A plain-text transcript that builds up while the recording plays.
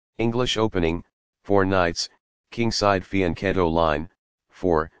English opening, 4 knights, kingside fianchetto line,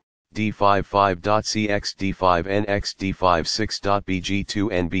 4, d5 5.cx d5 nx d5 6.bg2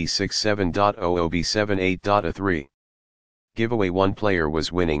 nb6 7.00 b7 8.a3. Giveaway. One player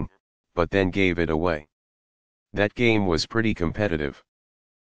was winning, but then gave it away. That game was pretty competitive.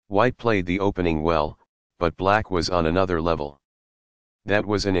 White played the opening well, but black was on another level. That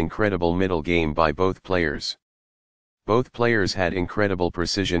was an incredible middle game by both players. Both players had incredible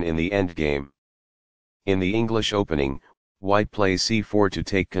precision in the endgame. In the English opening, white plays c4 to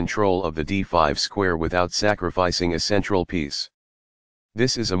take control of the d5 square without sacrificing a central piece.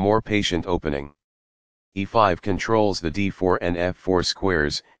 This is a more patient opening. e5 controls the d4 and f4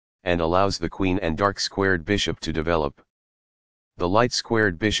 squares, and allows the queen and dark squared bishop to develop. The light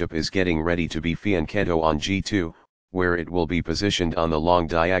squared bishop is getting ready to be fianchetto on g2, where it will be positioned on the long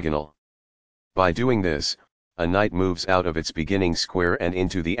diagonal. By doing this, a knight moves out of its beginning square and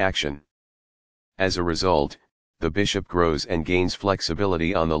into the action. As a result, the bishop grows and gains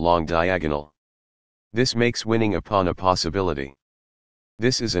flexibility on the long diagonal. This makes winning a pawn a possibility.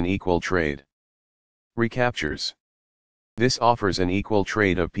 This is an equal trade. Recaptures. This offers an equal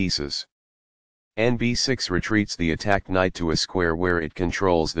trade of pieces. nb6 retreats the attacked knight to a square where it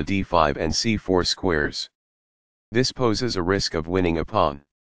controls the d5 and c4 squares. This poses a risk of winning a pawn.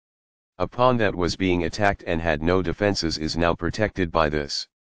 A pawn that was being attacked and had no defenses is now protected by this.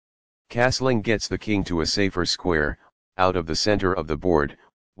 Castling gets the king to a safer square, out of the center of the board,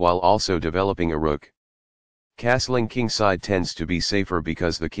 while also developing a rook. Castling kingside tends to be safer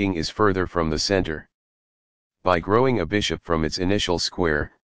because the king is further from the center. By growing a bishop from its initial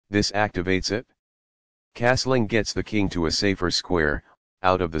square, this activates it. Castling gets the king to a safer square,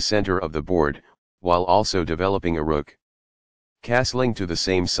 out of the center of the board, while also developing a rook. Castling to the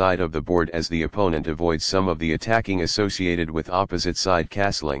same side of the board as the opponent avoids some of the attacking associated with opposite side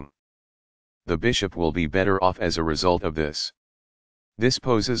castling. The bishop will be better off as a result of this. This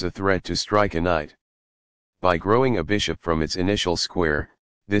poses a threat to strike a knight. By growing a bishop from its initial square,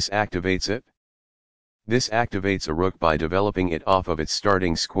 this activates it. This activates a rook by developing it off of its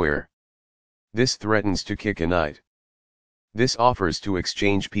starting square. This threatens to kick a knight. This offers to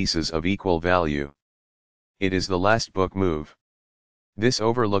exchange pieces of equal value. It is the last book move. This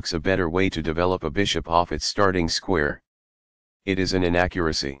overlooks a better way to develop a bishop off its starting square. It is an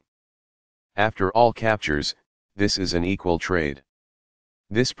inaccuracy. After all captures, this is an equal trade.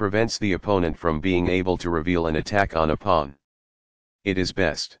 This prevents the opponent from being able to reveal an attack on a pawn. It is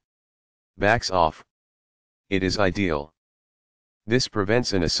best. Backs off. It is ideal. This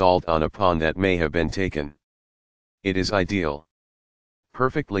prevents an assault on a pawn that may have been taken. It is ideal.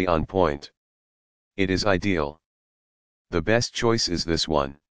 Perfectly on point. It is ideal. The best choice is this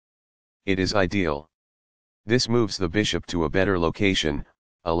one. It is ideal. This moves the bishop to a better location,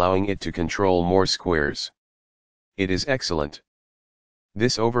 allowing it to control more squares. It is excellent.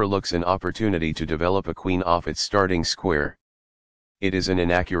 This overlooks an opportunity to develop a queen off its starting square. It is an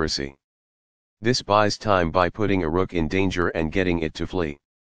inaccuracy. This buys time by putting a rook in danger and getting it to flee.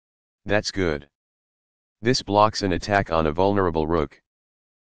 That's good. This blocks an attack on a vulnerable rook.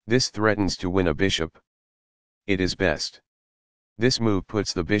 This threatens to win a bishop. It is best. This move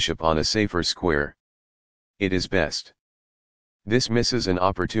puts the bishop on a safer square. It is best. This misses an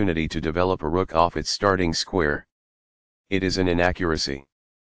opportunity to develop a rook off its starting square. It is an inaccuracy.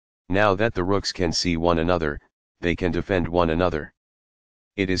 Now that the rooks can see one another, they can defend one another.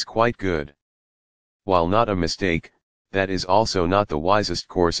 It is quite good. While not a mistake, that is also not the wisest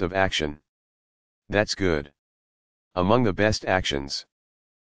course of action. That's good. Among the best actions.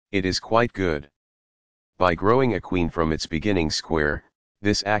 It is quite good. By growing a queen from its beginning square,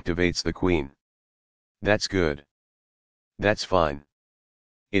 this activates the queen. That's good. That's fine.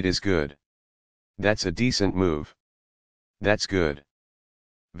 It is good. That's a decent move. That's good.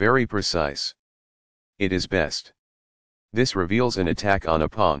 Very precise. It is best. This reveals an attack on a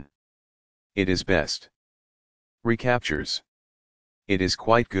pawn. It is best. Recaptures. It is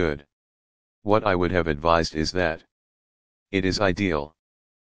quite good. What I would have advised is that. It is ideal.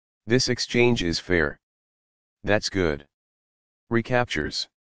 This exchange is fair. That's good. Recaptures.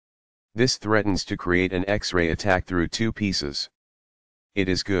 This threatens to create an X-ray attack through two pieces. It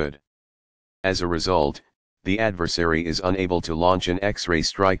is good. As a result, the adversary is unable to launch an X-ray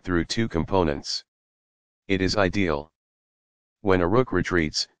strike through two components. It is ideal. When a rook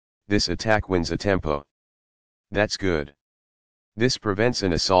retreats, this attack wins a tempo. That's good. This prevents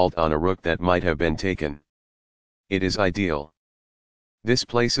an assault on a rook that might have been taken. It is ideal. This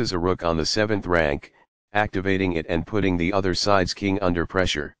places a rook on the 7th rank, activating it and putting the other side's king under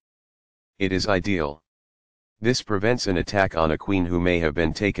pressure. It is ideal. This prevents an attack on a queen who may have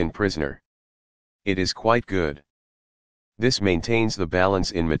been taken prisoner. It is quite good. This maintains the balance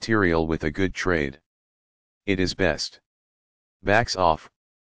in material with a good trade. It is best. Backs off.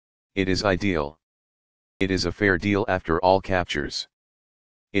 It is ideal. It is a fair deal after all captures.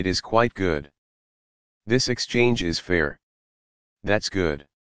 It is quite good. This exchange is fair. That's good.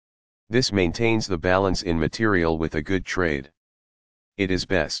 This maintains the balance in material with a good trade. It is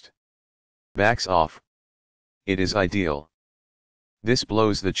best. Backs off. It is ideal. This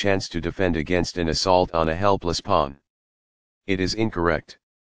blows the chance to defend against an assault on a helpless pawn. It is incorrect.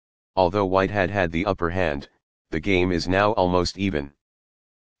 Although white had the upper hand, the game is now almost even.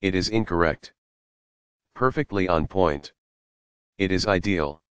 It is incorrect. Perfectly on point. It is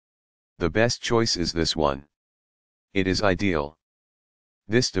ideal. The best choice is this one. It is ideal.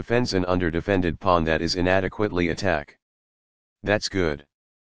 This defends an underdefended pawn that is inadequately attacked. That's good.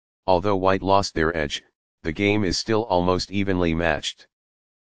 Although white lost their edge, the game is still almost evenly matched.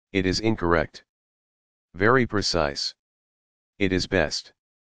 It is incorrect. Very precise. It is best.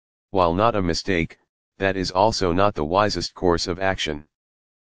 While not a mistake, that is also not the wisest course of action.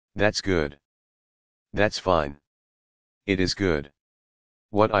 That's good. That's fine. It is good.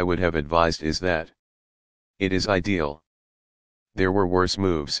 What I would have advised is that. It is ideal. There were worse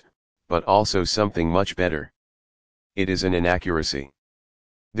moves, but also something much better. It is an inaccuracy.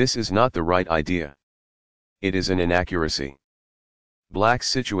 This is not the right idea. It is an inaccuracy. Black's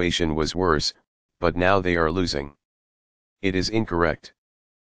situation was worse, but now they are losing. It is incorrect.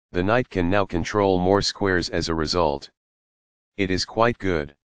 The knight can now control more squares as a result. It is quite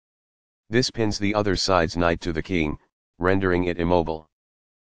good. This pins the other side's knight to the king, rendering it immobile.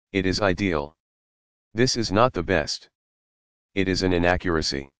 It is ideal. This is not the best. It is an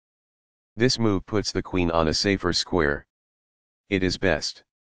inaccuracy. This move puts the queen on a safer square. It is best.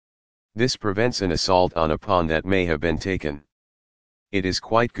 This prevents an assault on a pawn that may have been taken. It is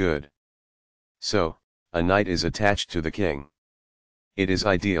quite good. So, a knight is attached to the king. It is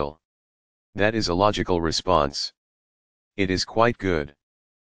ideal. That is a logical response. It is quite good.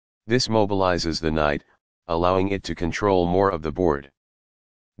 This mobilizes the knight, allowing it to control more of the board.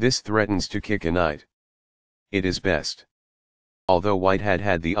 This threatens to kick a knight. It is best. Although white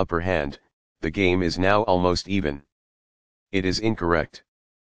had the upper hand, the game is now almost even. It is incorrect.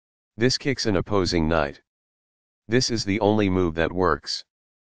 This kicks an opposing knight. This is the only move that works.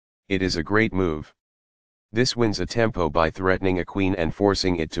 It is a great move. This wins a tempo by threatening a queen and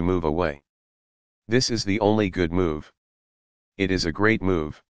forcing it to move away. This is the only good move. It is a great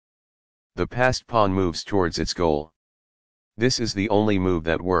move. The passed pawn moves towards its goal. This is the only move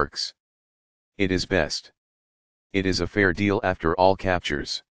that works. It is best. It is a fair deal after all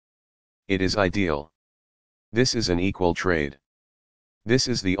captures. It is ideal. This is an equal trade. This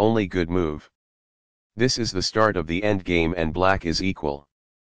is the only good move. This is the start of the endgame and black is equal.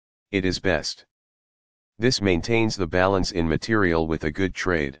 It is best. This maintains the balance in material with a good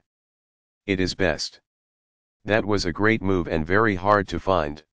trade. It is best. That was a great move and very hard to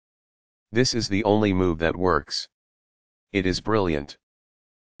find. This is the only move that works. It is brilliant.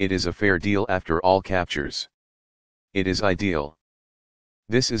 It is a fair deal after all captures. It is ideal.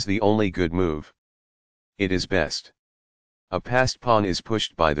 This is the only good move. It is best. A passed pawn is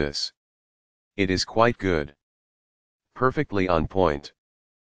pushed by this. It is quite good. Perfectly on point.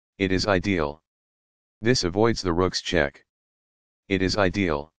 It is ideal. This avoids the rook's check. It is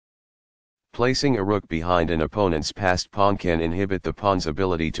ideal. Placing a rook behind an opponent's passed pawn can inhibit the pawn's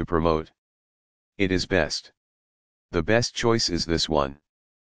ability to promote. It is best. The best choice is this one.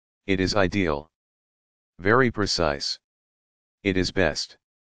 It is ideal. Very precise. It is best.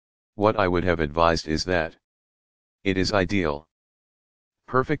 What I would have advised is that. It is ideal.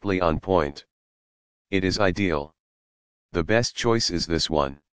 Perfectly on point. It is ideal. The best choice is this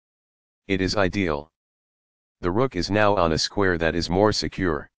one. It is ideal. The rook is now on a square that is more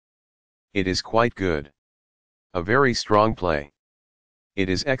secure. It is quite good. A very strong play. It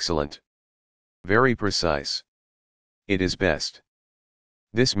is excellent. Very precise. It is best.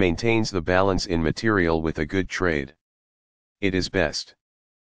 This maintains the balance in material with a good trade. It is best.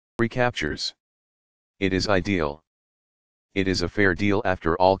 Recaptures. It is ideal. It is a fair deal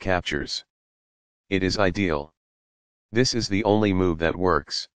after all captures. It is ideal. This is the only move that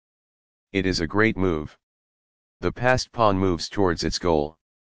works. It is a great move. The passed pawn moves towards its goal.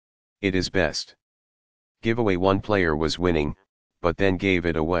 It is best. Giveaway one player was winning, but then gave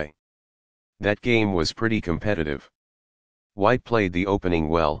it away. That game was pretty competitive. White played the opening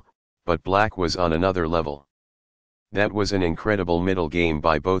well, but black was on another level. That was an incredible middle game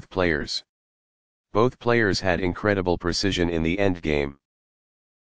by both players. Both players had incredible precision in the endgame.